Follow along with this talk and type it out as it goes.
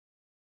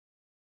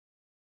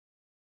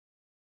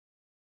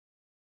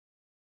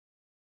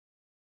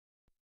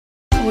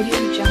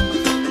Audio Jungle.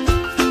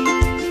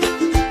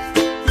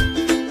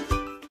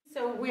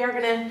 So we are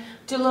going to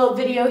do a little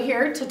video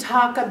here to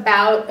talk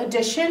about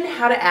addition,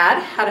 how to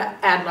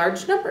add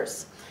large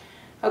numbers.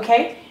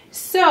 Okay,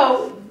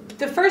 so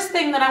the first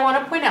thing that I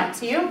want to point out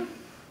to you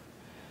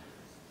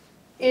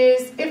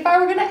is if I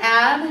were going to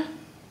add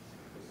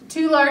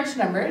two large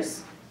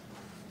numbers,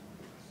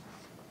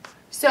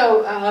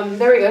 so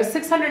there we go,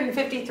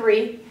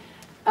 653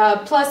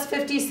 plus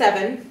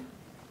 57.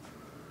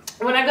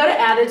 When I go to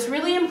add, it's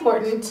really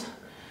important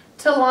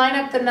to line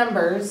up the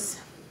numbers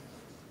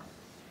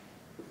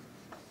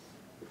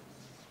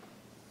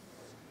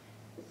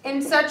in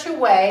such a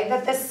way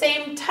that the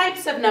same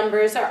types of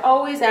numbers are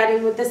always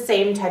adding with the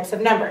same types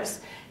of numbers.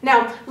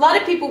 Now, a lot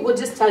of people will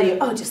just tell you,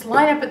 oh, just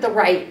line up at the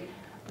right.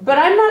 But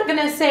I'm not going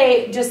to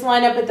say just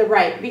line up at the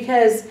right,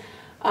 because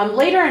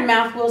later in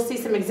math we'll see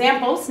some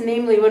examples,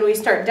 namely when we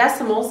start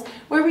decimals,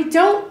 where we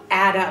don't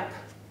add up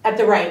at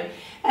the right.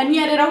 And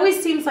yet it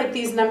always seems like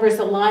these numbers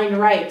align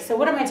right. So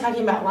what am I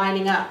talking about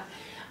lining up?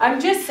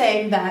 I'm just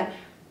saying that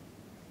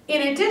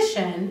in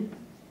addition,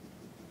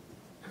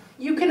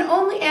 you can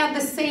only add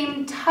the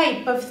same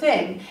type of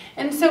thing.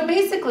 And so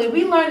basically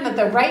we learned that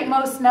the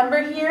rightmost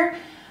number here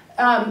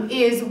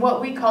is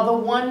what we call the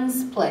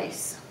ones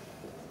place.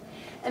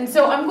 And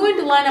so I'm going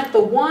to line up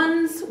the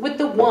ones with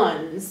the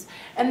ones,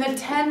 and the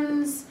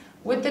tens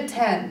with the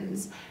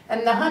tens,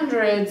 and the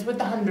hundreds with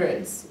the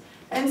hundreds,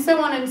 and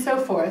so on and so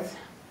forth.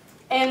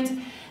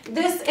 And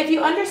this, if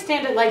you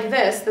understand it like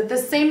this, that the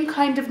same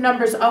kind of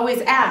numbers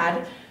always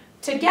add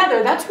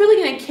together, that's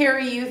really going to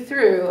carry you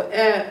through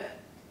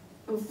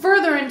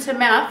further into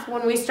math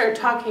when we start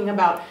talking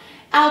about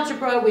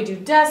algebra. We do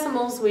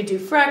decimals, we do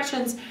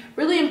fractions.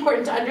 Really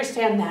important to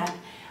understand that.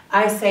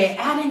 I say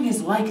adding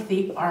is like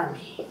the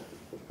army.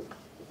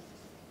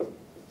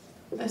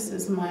 This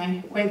is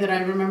my way that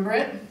I remember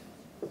it.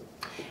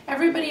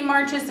 Everybody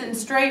marches in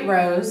straight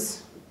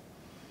rows.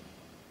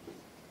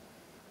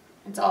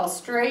 It's all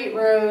straight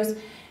rows,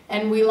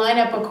 and we line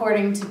up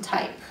according to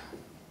type.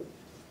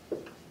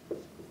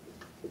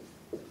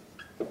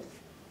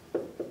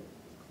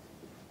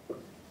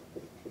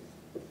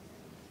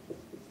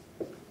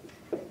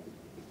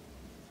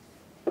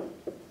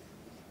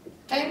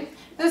 Okay,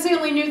 this is the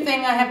only new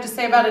thing I have to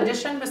say about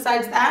addition.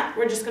 Besides that,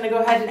 we're just going to go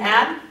ahead and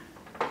add.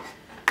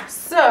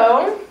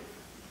 So,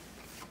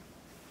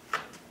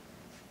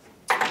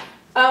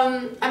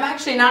 I'm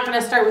actually not going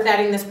to start with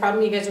adding this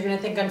problem. You guys are going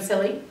to think I'm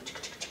silly.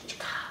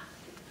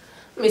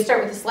 Let me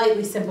start with a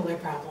slightly simpler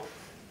problem.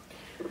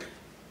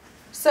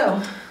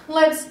 So,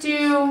 let's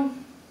do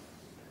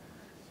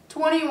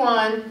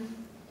 21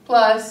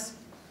 plus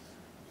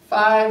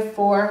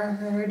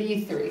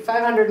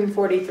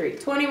 543.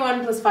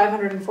 21 plus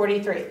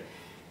 543.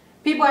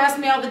 People ask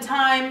me all the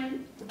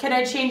time, can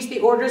I change the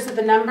orders of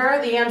the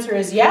number? The answer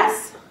is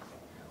yes.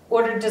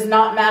 Order does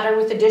not matter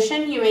with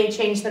addition. You may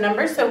change the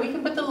number, so we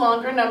can put the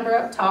longer number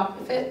up top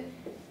if it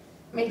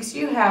makes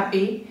you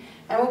happy.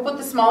 And we'll put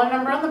the smaller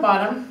number on the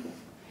bottom.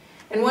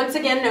 And once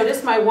again,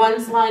 notice my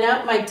ones line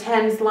up, my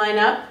tens line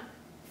up.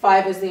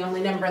 5 is the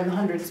only number in the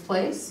hundreds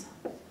place.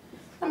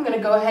 I'm going to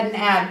go ahead and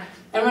add.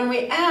 And when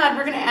we add,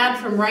 we're going to add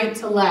from right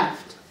to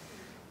left.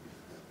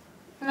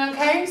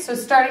 Okay, so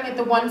starting at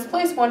the ones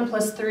place, 1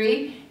 plus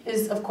 3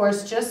 is, of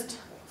course, just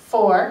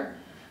 4.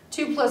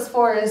 2 plus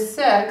 4 is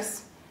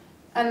 6.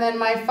 And then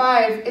my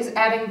 5 is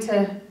adding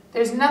to,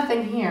 there's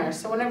nothing here.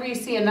 So whenever you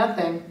see a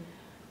nothing,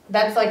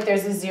 that's like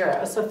there's a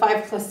 0. So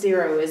 5 plus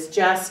 0 is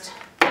just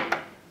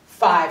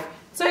 5.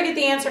 So I get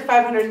the answer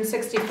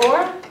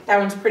 564. That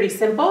one's pretty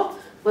simple.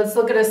 Let's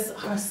look at a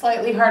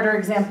slightly harder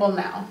example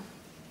now.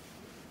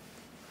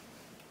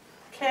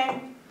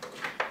 Okay.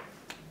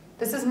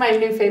 This is my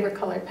new favorite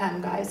color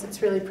pen, guys.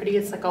 It's really pretty.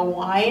 It's like a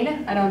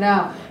wine. I don't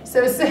know.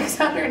 So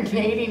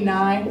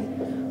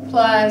 689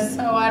 plus,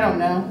 oh, I don't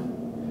know,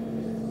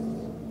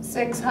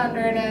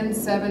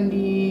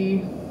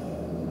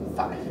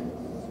 675.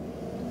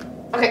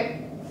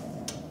 Okay,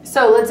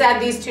 so let's add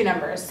these two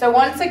numbers. So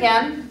once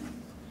again,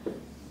 I'm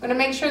going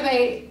to make sure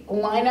they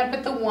line up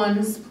at the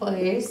ones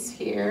place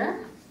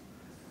here.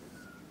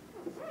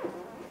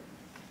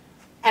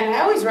 And I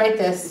always write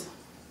this.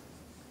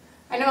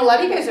 I know a lot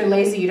of you guys are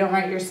lazy, you don't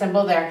write your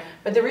symbol there.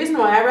 But the reason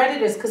why I write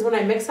it is because when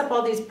I mix up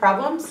all these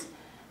problems,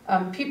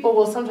 people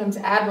will sometimes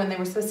add when they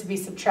were supposed to be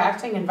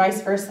subtracting and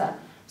vice versa.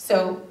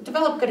 So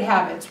develop good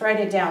habits.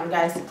 Write it down,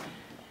 guys.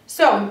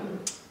 So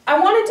I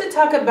wanted to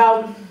talk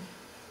about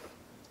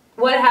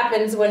what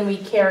happens when we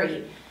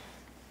carry.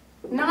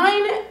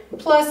 9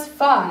 plus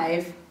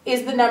 5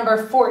 is the number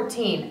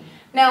 14.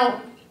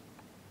 Now,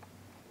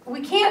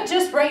 we can't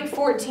just write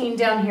 14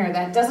 down here.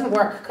 That doesn't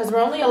work because we're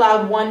only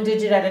allowed one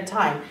digit at a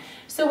time.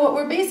 So what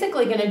we're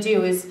basically going to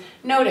do is,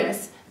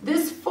 notice,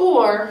 this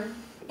 4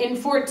 in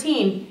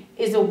 14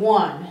 is a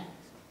 1.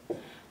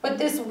 But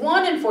this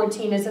 1 in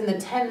 14 is in the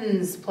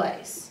tens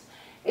place.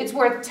 It's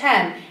worth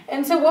 10.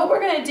 And so what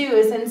we're going to do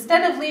is,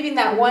 instead of leaving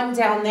that 1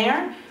 down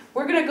there,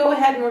 we're going to go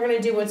ahead and we're going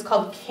to do what's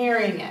called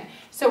carrying it.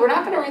 So we're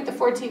not going to write the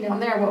 14 down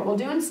there. What we'll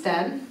do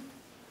instead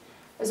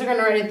is we're going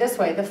to write it this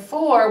way. The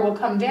 4 will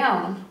come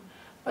down,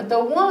 but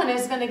the 1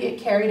 is going to get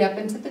carried up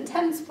into the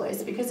tens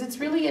place because it's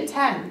really a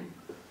 10.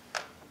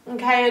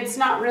 Okay, it's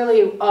not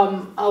really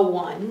a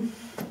 1.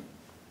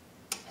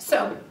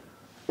 So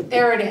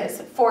there it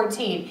is,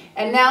 14.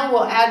 And now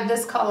we'll add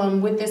this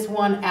column with this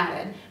 1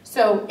 added.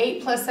 So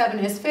 8 plus 7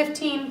 is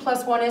 15,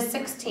 plus 1 is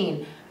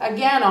 16.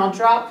 Again, I'll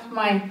drop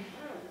my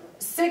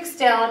 6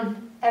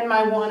 down and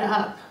my 1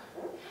 up.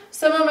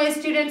 Some of my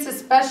students,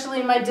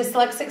 especially my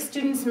dyslexic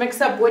students,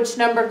 mix up which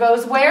number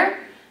goes where.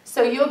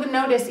 So you'll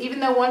notice even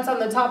though one's on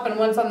the top and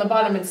one's on the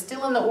bottom, it's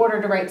still in the order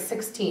to write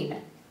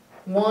 16.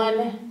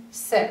 1,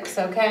 6,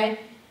 okay?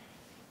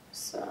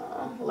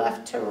 So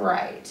left to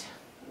right.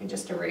 Let me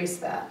just erase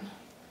that.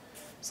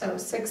 So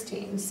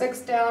 16.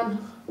 6 down,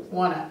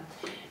 1 up.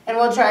 And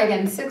we'll try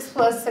again. 6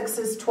 plus 6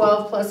 is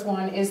 12 plus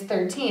 1 is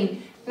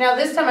 13. Now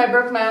this time I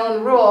broke my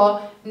own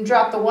rule and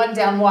dropped the 1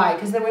 down. Why?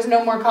 Because there was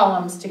no more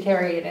columns to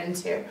carry it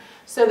into.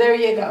 So there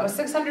you go.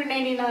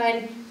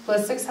 689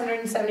 plus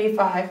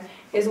 675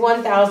 is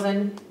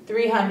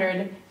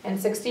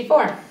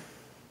 1,364.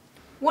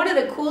 One of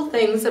the cool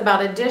things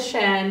about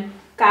addition,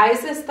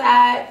 guys, is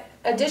that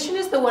addition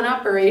is the one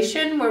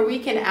operation where we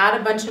can add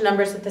a bunch of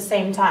numbers at the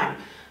same time.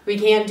 We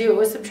can't do it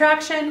with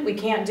subtraction, we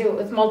can't do it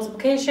with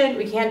multiplication,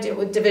 we can't do it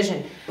with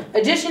division.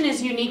 Addition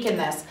is unique in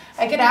this.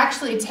 I could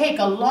actually take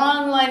a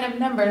long line of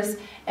numbers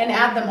and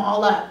add them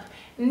all up.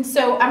 And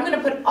so I'm going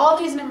to put all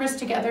these numbers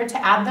together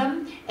to add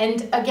them.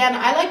 And again,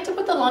 I like to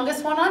put the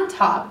longest one on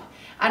top.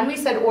 And we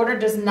said order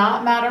does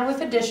not matter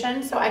with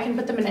addition, so I can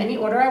put them in any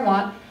order I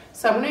want.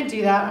 So I'm going to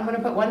do that. I'm going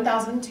to put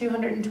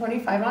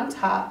 1,225 on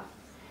top.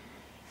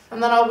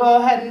 And then I'll go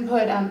ahead and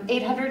put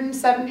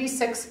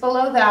 876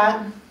 below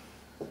that.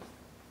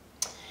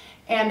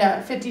 And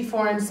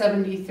 54 and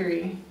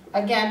 73.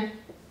 Again,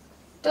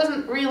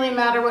 doesn't really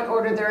matter what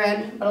order they're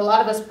in, but a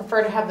lot of us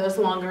prefer to have those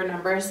longer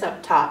numbers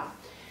up top.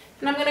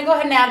 And I'm going to go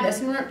ahead and add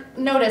this. And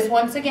notice,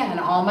 once again,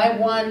 all my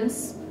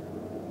 1s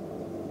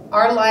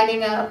are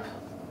lining up.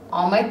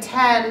 All my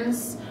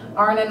 10s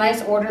are in a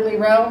nice orderly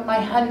row. My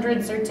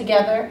 100s are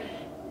together.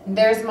 And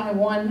there's my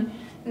 1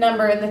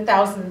 number in the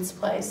thousands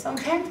place.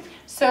 Okay?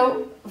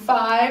 So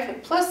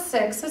 5 plus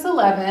 6 is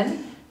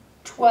 11.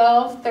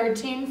 12,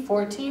 13,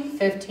 14,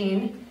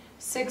 15,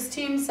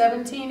 16,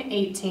 17,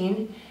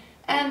 18,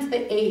 and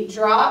the 8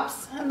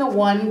 drops and the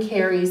 1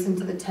 carries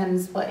into the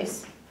tens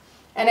place.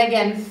 And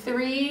again,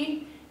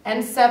 3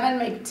 and 7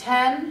 make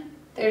 10.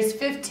 There's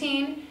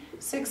 15,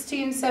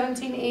 16,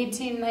 17,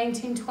 18,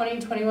 19,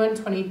 20, 21,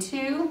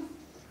 22.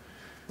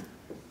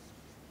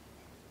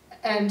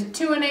 And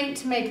 2 and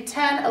 8 make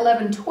 10,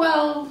 11,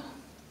 12.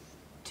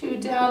 2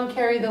 down,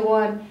 carry the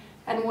 1.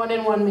 And 1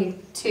 and 1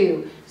 make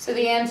 2. So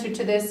the answer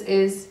to this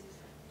is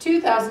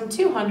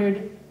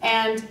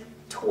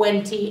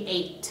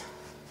 2,228.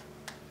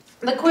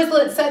 The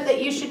Quizlet set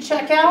that you should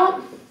check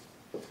out,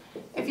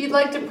 if you'd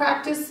like to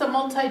practice some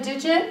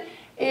multi-digit,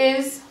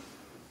 is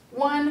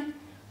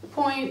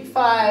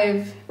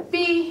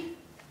 1.5b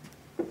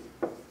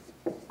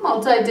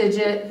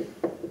multi-digit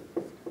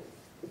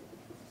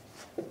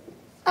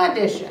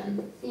addition.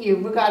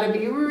 You've got to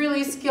be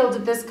really skilled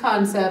at this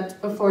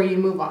concept before you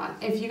move on.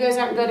 If you guys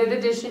aren't good at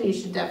addition, you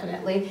should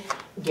definitely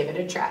give it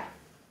a try.